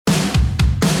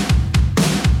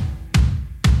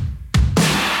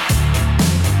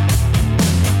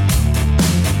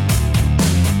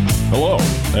Hello,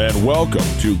 and welcome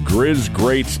to Grizz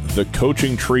Greats, the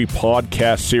Coaching Tree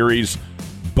podcast series,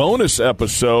 bonus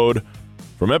episode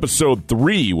from episode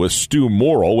 3 with Stu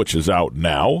Morrill, which is out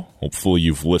now. Hopefully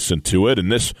you've listened to it. In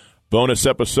this bonus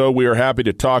episode, we are happy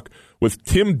to talk with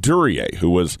Tim Duryea,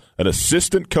 who was an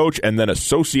assistant coach and then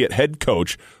associate head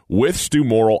coach with Stu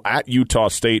Morrill at Utah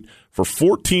State for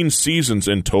 14 seasons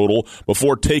in total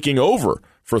before taking over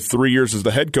for 3 years as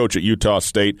the head coach at Utah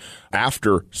State.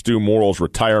 After Stu Morrill's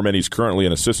retirement, he's currently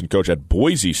an assistant coach at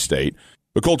Boise State.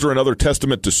 The culture, another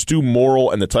testament to Stu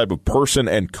Morrill and the type of person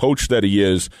and coach that he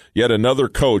is. Yet another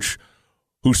coach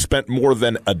who spent more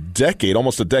than a decade,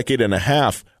 almost a decade and a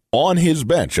half, on his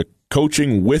bench,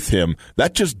 coaching with him.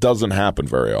 That just doesn't happen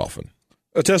very often.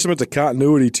 A testament to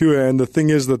continuity, too. And the thing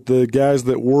is that the guys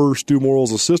that were Stu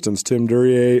Morrill's assistants, Tim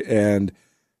Duryea and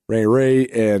Ray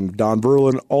and Don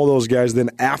Berlin, all those guys, then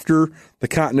after the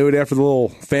continuity, after the little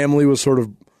family was sort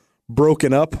of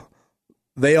broken up,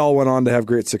 they all went on to have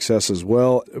great success as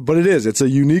well. But it's a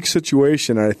unique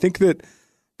situation, and I think that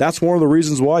that's one of the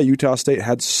reasons why Utah State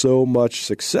had so much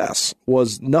success,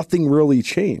 was nothing really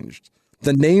changed.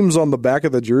 The names on the back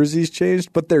of the jerseys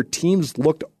changed, but their teams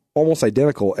looked almost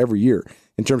identical every year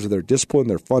in terms of their discipline,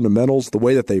 their fundamentals, the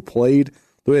way that they played,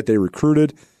 the way that they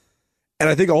recruited. And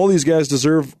I think all these guys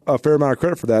deserve a fair amount of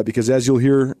credit for that, because as you'll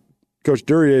hear Coach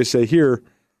Duryea say here,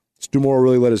 Stu Morrill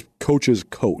really let his coaches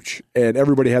coach, and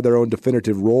everybody had their own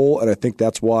definitive role, and I think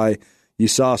that's why you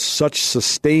saw such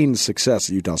sustained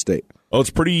success at Utah State. Well, it's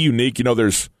pretty unique. You know,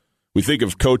 we think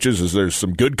of coaches as there's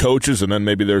some good coaches, and then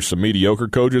maybe there's some mediocre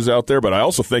coaches out there, but I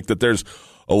also think that there's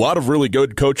a lot of really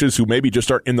good coaches who maybe just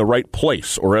aren't in the right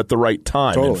place or at the right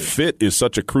time. Totally. And fit is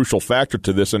such a crucial factor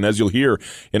to this. And as you'll hear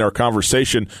in our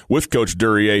conversation with Coach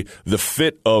Duryea, the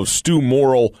fit of Stu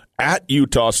Morrill at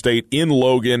Utah State in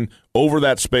Logan over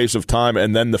that space of time,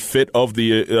 and then the fit of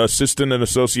the assistant and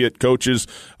associate coaches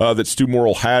that Stu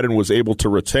Morrill had and was able to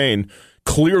retain,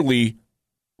 clearly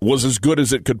was as good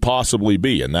as it could possibly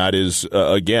be. And that is,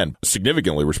 again,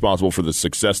 significantly responsible for the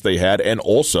success they had, and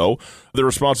also the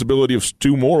responsibility of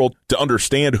Stu Morrill to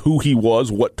understand who he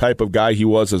was, what type of guy he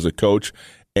was as a coach,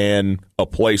 and a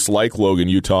place like Logan,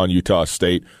 Utah, and Utah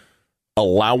State,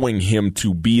 allowing him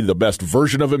to be the best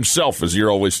version of himself, as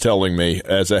you're always telling me,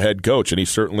 as a head coach, and he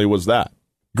certainly was that.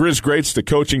 Grizz Greats, the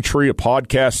Coaching Tree, a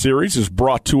podcast series, is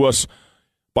brought to us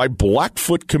by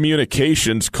Blackfoot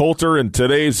Communications. Coulter, in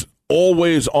today's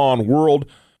always-on world,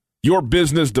 your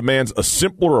business demands a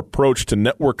simpler approach to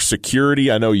network security.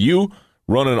 I know you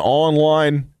run an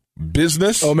online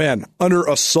business. Oh, man, under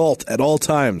assault at all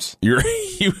times. You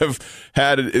have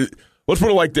had it. Let's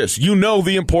put it like this. You know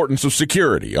the importance of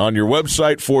security on your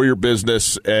website for your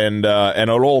business, and at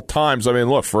all times. I mean,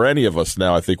 look, for any of us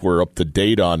now, I think we're up to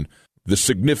date on the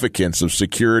significance of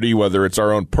security, whether it's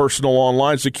our own personal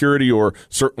online security or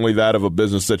certainly that of a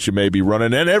business that you may be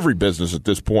running. And every business at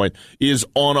this point is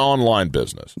an online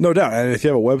business. No doubt. And if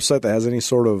you have a website that has any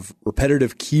sort of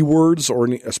repetitive keywords or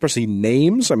especially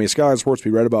names, I mean, Skyline Sports, we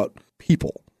read about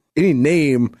people. Any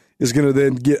name is going to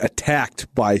then get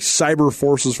attacked by cyber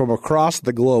forces from across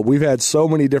the globe. We've had so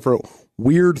many different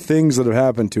weird things that have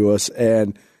happened to us,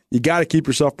 and you got to keep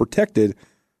yourself protected.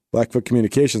 Blackfoot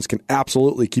Communications can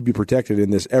absolutely keep you protected in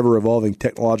this ever-evolving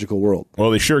technological world. Well,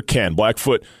 they sure can.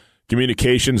 Blackfoot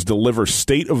Communications delivers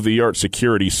state-of-the-art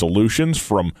security solutions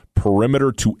from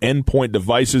perimeter to endpoint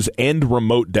devices and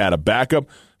remote data backup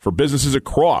for businesses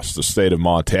across the state of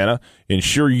Montana.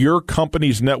 Ensure your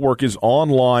company's network is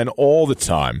online all the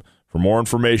time. For more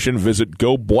information, visit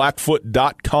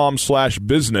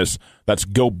goblackfoot.com/business. That's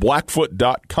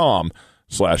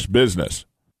goblackfoot.com/business.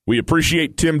 We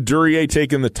appreciate Tim Duryea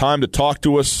taking the time to talk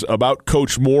to us about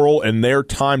Coach Morrill and their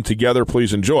time together.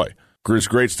 Please enjoy Grizz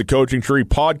Greats, the Coaching Tree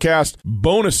podcast,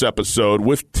 bonus episode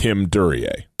with Tim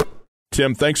Duryea.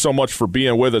 Tim, thanks so much for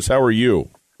being with us. How are you?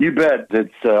 You bet.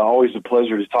 It's always a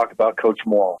pleasure to talk about Coach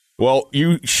Morrill. Well,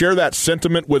 you share that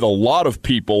sentiment with a lot of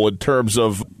people in terms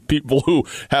of people who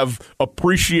have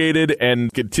appreciated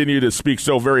and continue to speak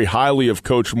so very highly of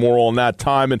Coach Morrill in that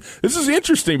time. And this is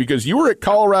interesting because you were at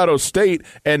Colorado State,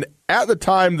 and at the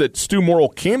time that Stu Morrill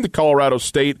came to Colorado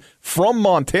State from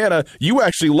Montana, you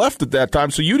actually left at that time,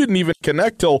 so you didn't even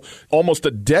connect till almost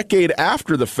a decade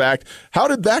after the fact. How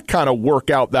did that kind of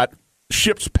work out, that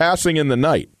ships passing in the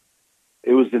night?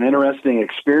 It was an interesting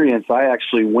experience. I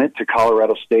actually went to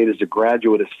Colorado State as a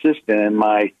graduate assistant, and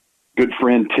my good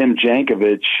friend Tim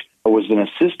Jankovich was an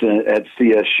assistant at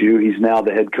CSU. He's now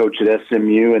the head coach at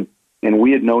SMU, and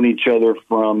we had known each other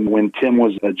from when Tim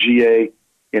was a GA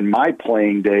in my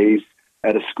playing days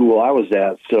at a school I was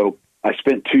at. So I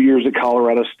spent 2 years at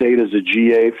Colorado State as a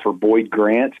GA for Boyd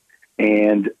Grant,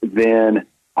 and then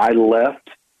I left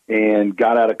and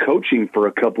got out of coaching for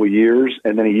a couple of years.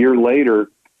 And then a year later,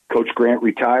 Coach Grant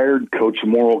retired. Coach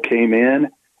Morrill came in,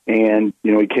 and,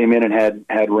 he came in and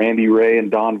had Randy Ray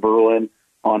and Don Verlin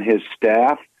on his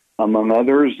staff, among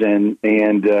others. And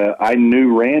I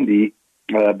knew Randy,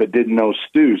 but didn't know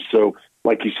Stu. So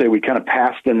like you say, we kind of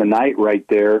passed in the night right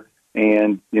there.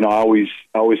 And, I always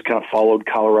kind of followed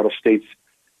Colorado State's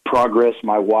progress.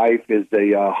 My wife is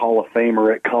a Hall of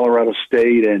Famer at Colorado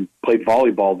State and played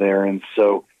volleyball there. And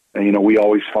so, we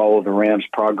always follow the Rams'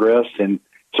 progress. And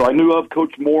so I knew of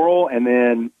Coach Morrill, and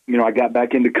then, I got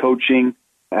back into coaching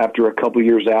after a couple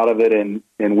years out of it, and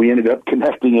we ended up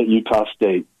connecting at Utah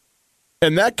State.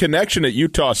 And that connection at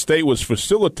Utah State was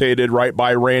facilitated right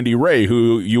by Randy Ray,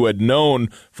 who you had known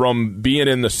from being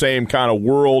in the same kind of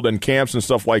world and camps and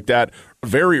stuff like that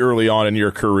very early on in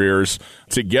your careers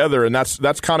together. And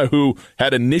that's kind of who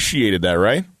had initiated that,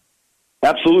 right?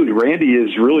 Absolutely. Randy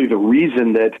is really the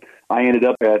reason that I ended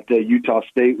up at Utah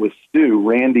State with Stu.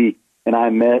 Randy and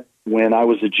I met when I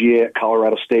was a GA at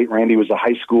Colorado State. Randy was a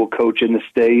high school coach in the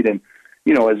state, and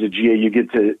as a GA,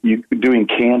 you doing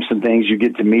camps and things, you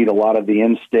get to meet a lot of the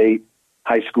in-state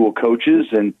high school coaches.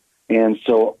 And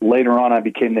so later on, I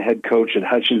became the head coach at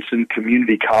Hutchinson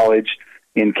Community College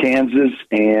in Kansas.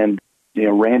 And,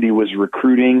 Randy was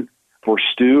recruiting for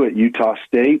Stu at Utah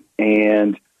State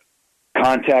and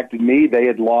contacted me. They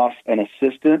had lost an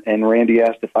assistant, and Randy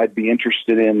asked if I'd be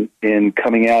interested in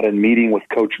coming out and meeting with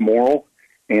Coach Morrill.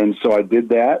 And so I did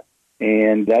that.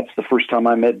 And that's the first time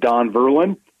I met Don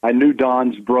Verlin. I knew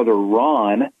Don's brother,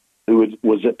 Ron, who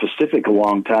was at Pacific a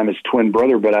long time, his twin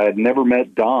brother, but I had never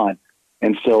met Don.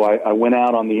 And so I went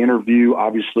out on the interview.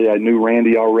 Obviously, I knew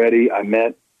Randy already. I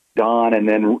met Don and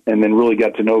then really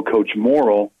got to know Coach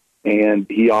Morrill, and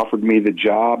he offered me the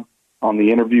job on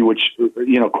the interview, which,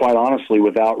 quite honestly,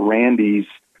 without Randy's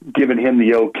giving him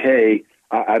the okay,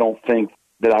 I don't think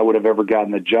that I would have ever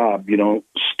gotten the job.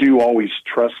 Stu always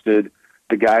trusted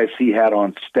the guys he had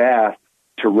on staff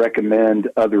to recommend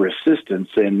other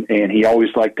assistants. And he always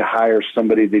liked to hire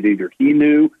somebody that either he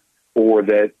knew or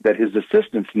that his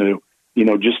assistants knew,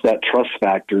 just that trust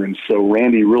factor. And so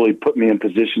Randy really put me in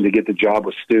position to get the job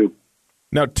with Stu.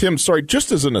 Now, Tim, sorry,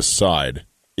 just as an aside,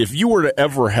 if you were to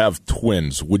ever have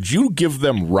twins, would you give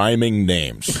them rhyming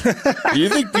names? Do you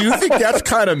think that's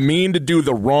kind of mean to do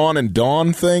the Ron and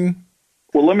Don thing?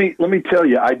 Well, let me tell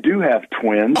you, I do have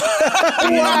twins.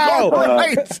 Wow,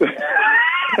 right.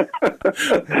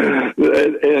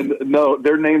 And no,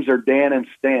 their names are Dan and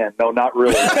Stan. No, not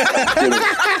really.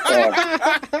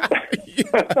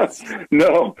 Yes.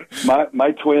 No,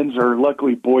 my twins are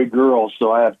luckily boy girls,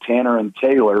 so I have Tanner and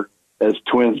Taylor as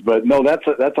twins. But no, that's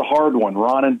a hard one.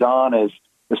 Ron and Don is,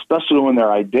 especially when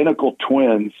they're identical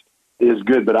twins, is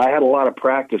good. But I had a lot of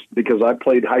practice because I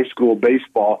played high school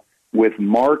baseball with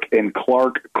Mark and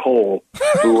Clark Cole,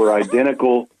 who were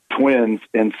identical twins,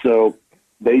 and so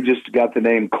they just got the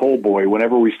name Cole Boy.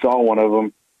 Whenever we saw one of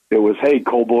them, it was, "Hey,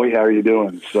 Cole Boy, how are you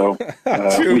doing?" So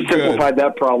we simplified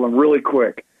that problem really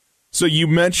quick. So you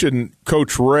mentioned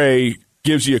Coach Ray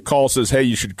gives you a call, says, "Hey,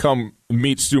 you should come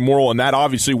meet Stu Morrill," and that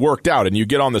obviously worked out, and you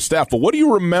get on the staff. But what do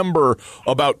you remember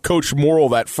about Coach Morrill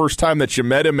that first time that you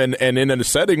met him and in a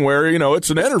setting where, it's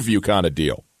an interview kind of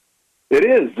deal? It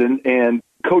is, and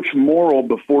Coach Morrill,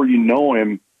 before you know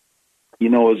him,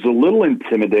 is a little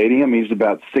intimidating. I mean, he's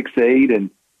about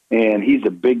 6'8", and he's a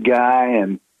big guy,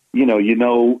 and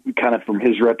kind of from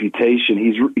his reputation,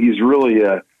 he's really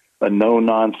a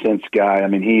no-nonsense guy. I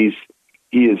mean,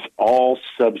 he is all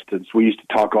substance. We used to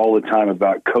talk all the time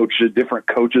about different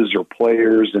coaches or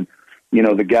players, and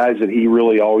the guys that he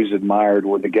really always admired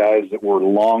were the guys that were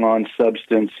long on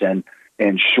substance and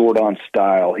short on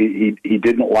style. He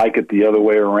didn't like it the other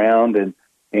way around,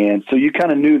 and so you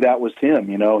kind of knew that was him.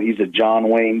 He's a John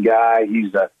Wayne guy.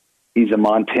 He's a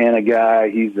Montana guy.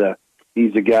 He's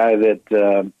a guy that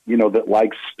that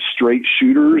likes straight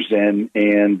shooters, and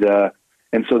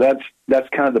so that's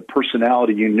kind of the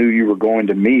personality you knew you were going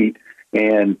to meet.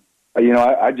 And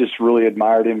I just really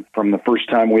admired him from the first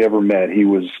time we ever met. He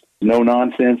was no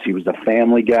nonsense. He was a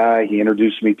family guy. He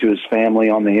introduced me to his family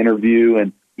on the interview,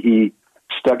 and he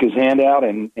stuck his hand out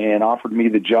and offered me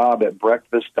the job at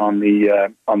breakfast on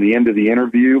the end of the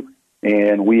interview,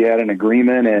 and we had an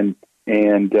agreement.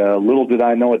 And little did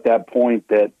I know at that point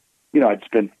that I'd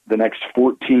spent the next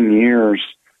 14 years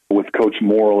with Coach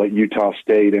Morrill at Utah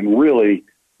State, and really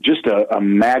just a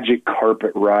magic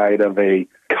carpet ride of a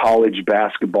college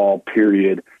basketball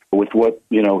period with what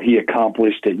he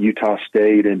accomplished at Utah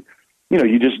State. And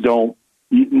you just don't.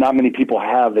 Not many people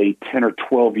have a 10 or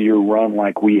 12 year run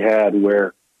like we had,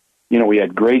 where, we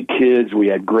had great kids, we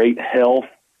had great health,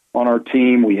 on our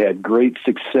team. We had great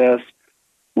success.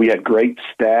 We had great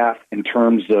staff in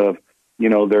terms of,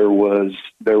 there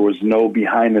was no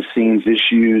behind the scenes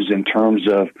issues in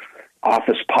terms of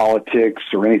office politics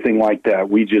or anything like that.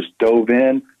 We just dove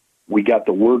in. We got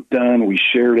the work done. We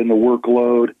shared in the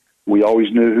workload. We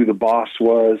always knew who the boss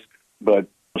was, but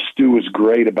Stu was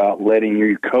great about letting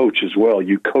you coach as well.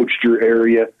 You coached your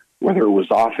area, whether it was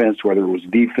offense, whether it was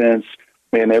defense,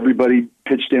 and everybody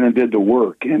pitched in and did the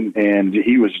work, and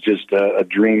he was just a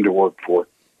dream to work for.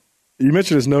 You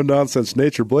mentioned his no-nonsense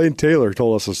nature. Blaine Taylor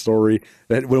told us a story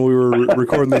that when we were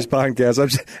recording these podcasts.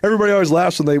 Everybody always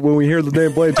laughs when we hear the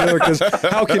name Blaine Taylor, because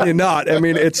how can you not? I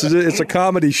mean, it's a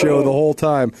comedy show the whole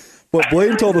time. But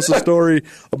Blaine told us a story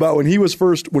about when he was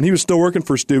still working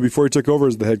for Stu before he took over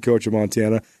as the head coach of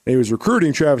Montana, and he was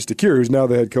recruiting Travis DeCuire, who's now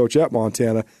the head coach at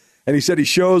Montana. And he said he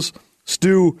shows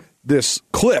Stu this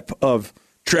clip of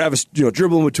Travis,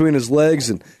 dribbling between his legs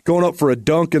and going up for a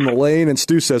dunk in the lane, and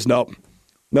Stu says,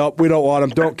 Nope, we don't want him.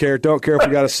 Don't care if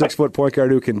we got a 6-foot point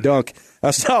guard who can dunk.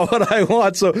 That's not what I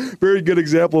want. So, very good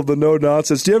example of the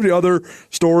no-nonsense. Do you have any other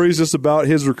stories just about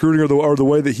his recruiting or the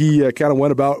way that he kind of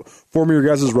went about forming your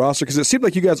guys' roster? Because it seemed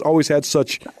like you guys always had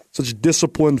such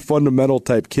disciplined,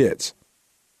 fundamental-type kids.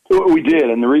 Well, we did,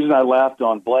 and the reason I laughed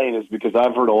on Blaine is because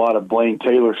I've heard a lot of Blaine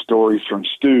Taylor stories from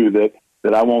Stu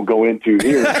that I won't go into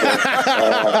here.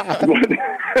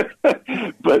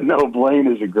 But no, Blaine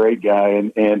is a great guy,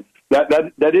 and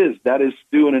that is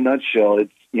Stu in a nutshell.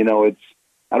 It's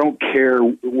I don't care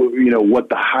what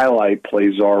the highlight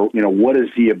plays are. What is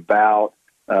he about?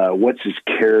 What's his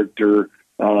character?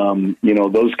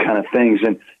 Those kind of things,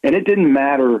 and it didn't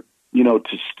matter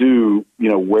to Stu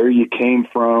where you came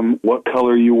from, what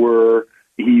color you were.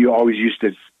 He always used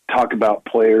to talk about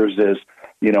players as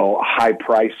high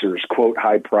pricers, quote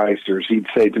high pricers. He'd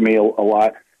say to me a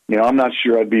lot, I'm not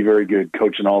sure I'd be very good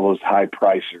coaching all those high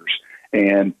pricers.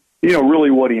 And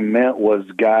really what he meant was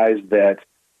guys that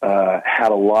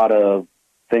had a lot of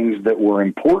things that were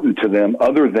important to them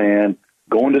other than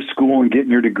going to school and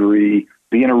getting your degree,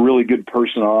 being a really good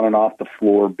person on and off the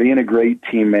floor, being a great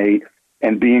teammate,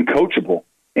 and being coachable,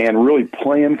 and really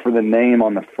playing for the name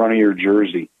on the front of your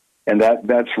jersey. And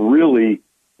that's really,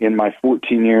 in my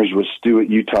 14 years with Stu at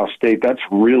Utah State, that's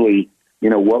really,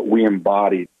 what we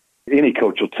embodied. Any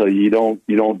coach will tell you don't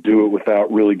do it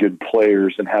without really good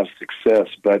players and have success.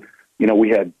 But, we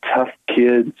had tough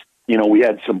kids. We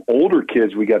had some older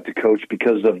kids we got to coach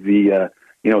because of the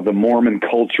Mormon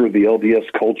culture, the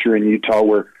LDS culture in Utah,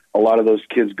 where a lot of those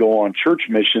kids go on church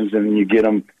missions and you get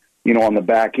them, on the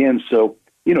back end. So,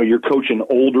 you're coaching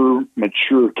older,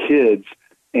 mature kids,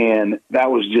 and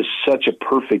that was just such a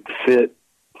perfect fit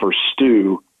for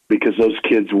Stu because those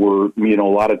kids were, a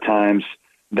lot of times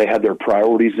they had their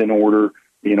priorities in order.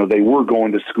 They were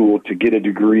going to school to get a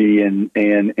degree and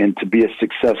to be a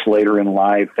success later in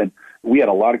life. And we had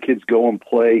a lot of kids go and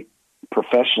play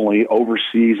professionally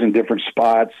overseas in different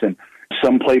spots. And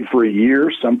some played for a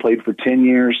year, some played for 10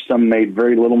 years, some made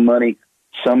very little money,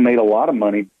 some made a lot of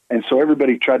money. And so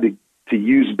everybody tried to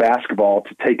use basketball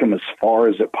to take them as far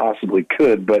as it possibly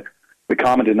could. But the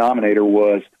common denominator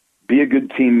was be a good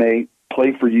teammate,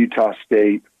 play for Utah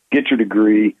State, get your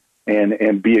degree,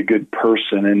 and be a good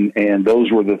person. And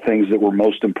those were the things that were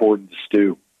most important to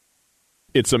Stu.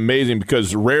 It's amazing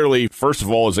because rarely, first of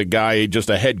all, is a guy just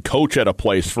a head coach at a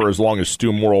place for as long as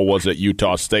Stu Morrill was at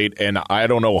Utah State. And I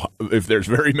don't know if there's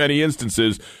very many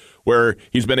instances where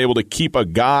he's been able to keep a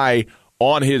guy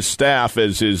on his staff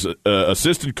as his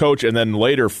assistant coach and then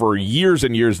later for years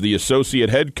and years the associate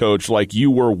head coach, like you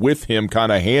were with him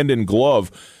kind of hand in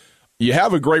glove. You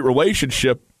have a great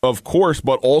relationship, of course,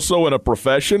 but also in a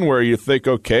profession where you think,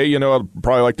 okay, I'd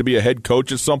probably like to be a head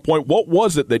coach at some point. What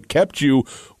was it that kept you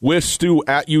with Stu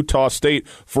at Utah State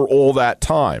for all that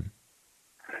time?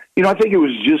 I think it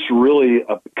was just really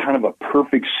a kind of a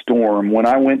perfect storm. When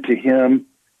I went to him,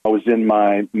 I was in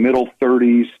my middle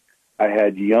 30s. I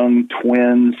had young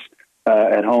twins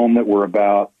at home that were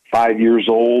about 5 years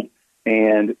old.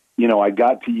 And, I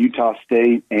got to Utah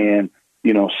State and,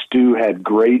 Stu had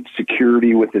great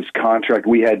security with his contract.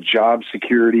 We had job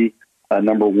security,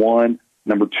 number one.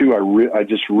 Number two, I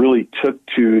just really took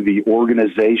to the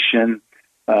organization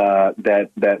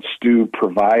that Stu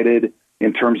provided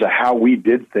in terms of how we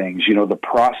did things, the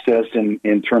process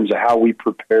in terms of how we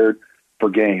prepared for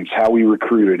games, how we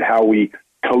recruited, how we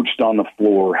coached on the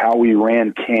floor, how we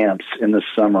ran camps in the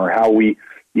summer, how we,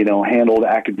 handled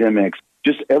academics.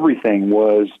 Just everything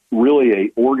was really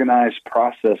a organized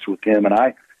process with him. And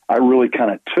I really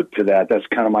kind of took to that. That's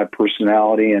kind of my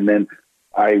personality. And then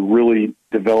I really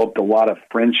developed a lot of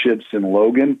friendships in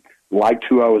Logan, liked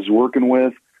who I was working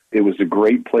with. It was a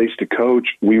great place to coach.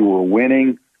 We were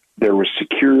winning. There was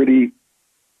security.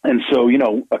 And so,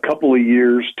 a couple of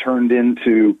years turned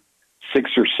into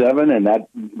 6 or 7, and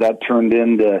that turned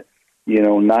into,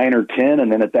 9 or 10.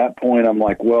 And then at that point, I'm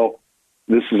like, well,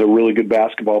 this is a really good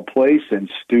basketball place, and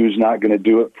Stu's not going to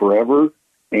do it forever.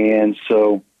 And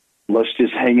so let's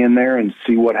just hang in there and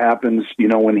see what happens,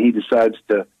 when he decides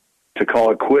to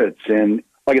call it quits. And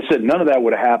like I said, none of that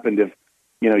would have happened if,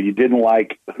 you didn't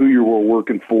like who you were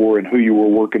working for and who you were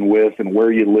working with and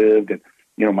where you lived. And,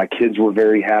 my kids were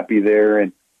very happy there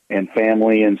and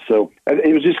family. And so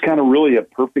it was just kind of really a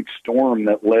perfect storm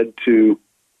that led to,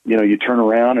 you turn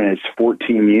around and it's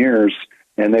 14 years,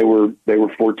 and they were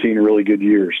 14 really good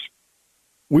years.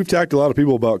 We've talked to a lot of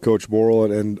people about Coach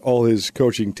Morrill and all his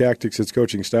coaching tactics, his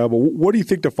coaching style, but what do you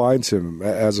think defines him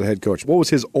as a head coach? What was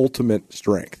his ultimate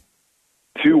strength?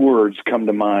 2 words come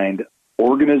to mind: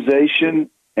 organization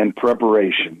and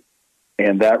preparation.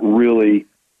 And that really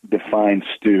defines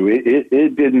Stu.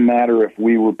 It didn't matter if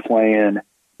we were playing,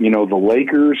 the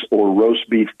Lakers or Roast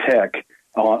Beef Tech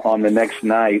on the next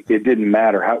night. It didn't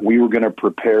matter how we were going to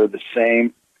prepare the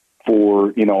same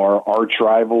for, our arch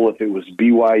rival. If it was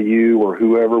BYU or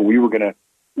whoever, we were going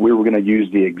to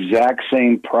use the exact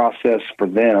same process for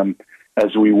them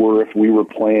as we were if we were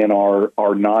playing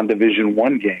our non-Division I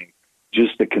game.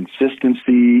 Just the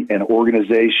consistency and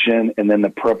organization, and then the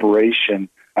preparation.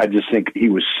 I just think he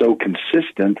was so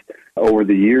consistent over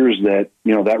the years that,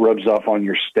 that rubs off on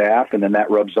your staff, and then that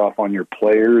rubs off on your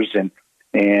players, and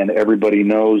everybody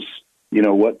knows,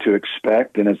 what to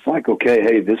expect. And it's like, okay,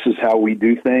 hey, this is how we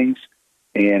do things,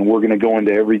 and we're going to go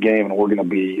into every game, and we're going to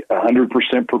be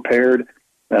 100% prepared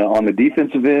on the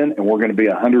defensive end, and we're going to be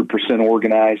 100%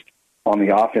 organized on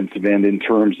the offensive end in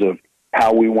terms of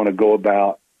how we want to go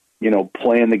about,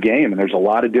 playing the game. And there's a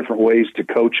lot of different ways to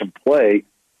coach and play.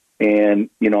 And,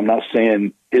 I'm not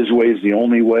saying his way is the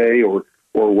only way or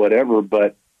whatever,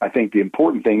 but I think the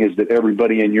important thing is that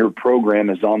everybody in your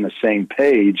program is on the same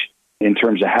page in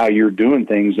terms of how you're doing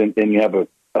things, and you have a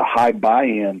high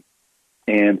buy-in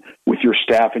and with your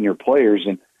staff and your players.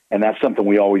 And that's something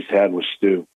we always had with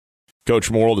Stu. Coach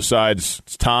Morrill decides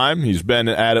it's time. He's been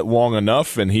at it long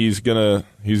enough, and he's gonna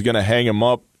hang him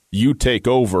up. You take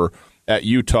over at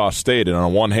Utah State. And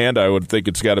on one hand, I would think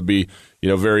it's got to be,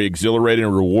 very exhilarating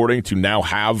and rewarding to now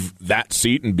have that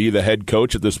seat and be the head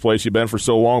coach at this place you've been for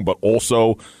so long, but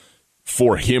also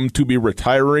for him to be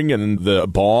retiring and the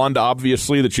bond,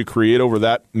 obviously, that you create over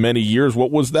that many years. What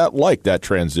was that like, that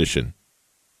transition?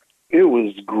 It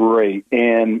was great.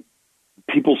 And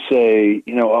people say,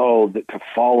 to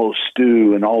follow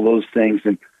Stu and all those things.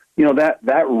 And,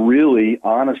 that really,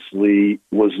 honestly,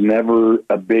 was never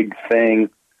a big thing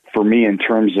for me in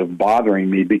terms of bothering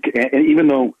me. And even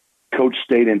though Coach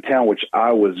stayed in town, which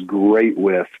I was great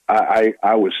with, I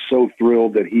was so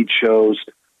thrilled that he chose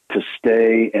to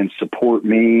stay and support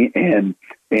me. And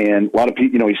a lot of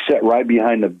people, he sat right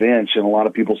behind the bench, and a lot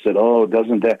of people said, oh,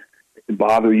 doesn't that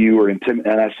bother you or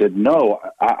intimidate? And I said, no,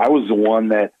 I was the one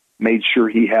that made sure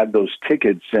he had those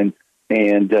tickets, and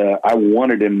I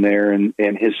wanted him there and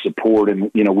his support.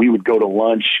 And, we would go to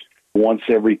lunch once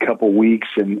every couple weeks,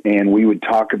 and we would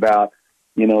talk about,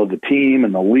 the team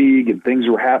and the league and things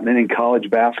were happening in college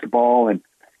basketball.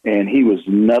 And he was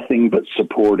nothing but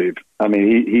supportive. I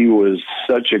mean, he was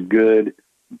such a good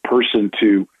person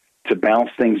to bounce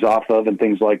things off of and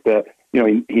things like that.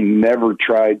 He never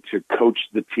tried to coach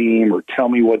the team or tell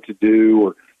me what to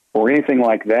do or anything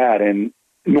like that. And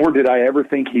nor did I ever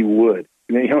think he would.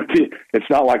 It's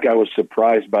not like I was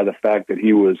surprised by the fact that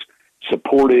he was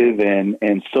supportive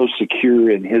and so secure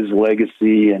in his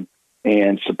legacy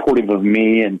and supportive of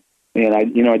me. And I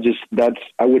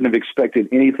wouldn't have expected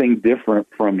anything different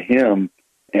from him.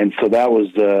 And so that was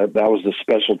a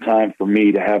special time for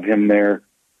me to have him there,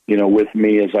 with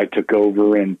me as I took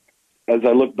over. And as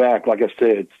I look back, like I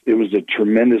said, it was a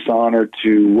tremendous honor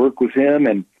to work with him.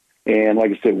 And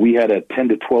like I said, we had a 10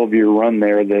 to 12 year run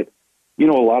there that, a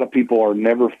lot of people are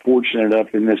never fortunate enough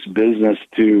in this business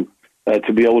to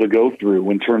be able to go through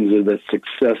in terms of the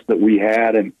success that we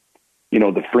had and,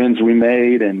 the friends we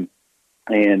made and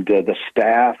the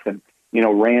staff and,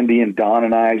 Randy and Don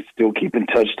and I still keep in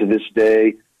touch to this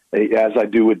day, as I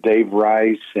do with Dave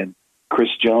Rice and Chris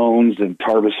Jones and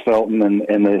Tarvis Felton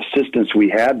and the assistants we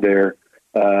had there.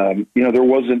 There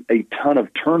wasn't a ton of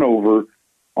turnover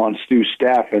on Stu's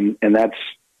staff, and that's,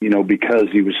 because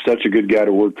he was such a good guy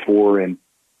to work for, and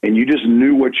you just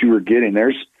knew what you were getting.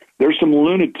 There's some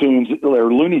Looney Tunes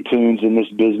in this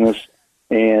business,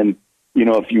 and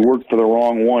if you work for the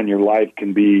wrong one, your life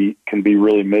can be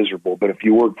really miserable. But if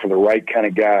you work for the right kind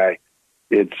of guy,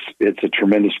 it's a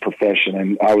tremendous profession,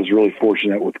 and I was really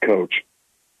fortunate with Coach.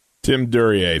 Tim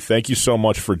Duryea, thank you so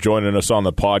much for joining us on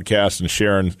the podcast and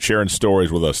sharing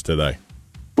stories with us today.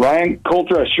 Ryan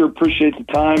Coulter, I sure appreciate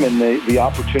the time and the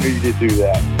opportunity to do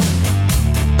that.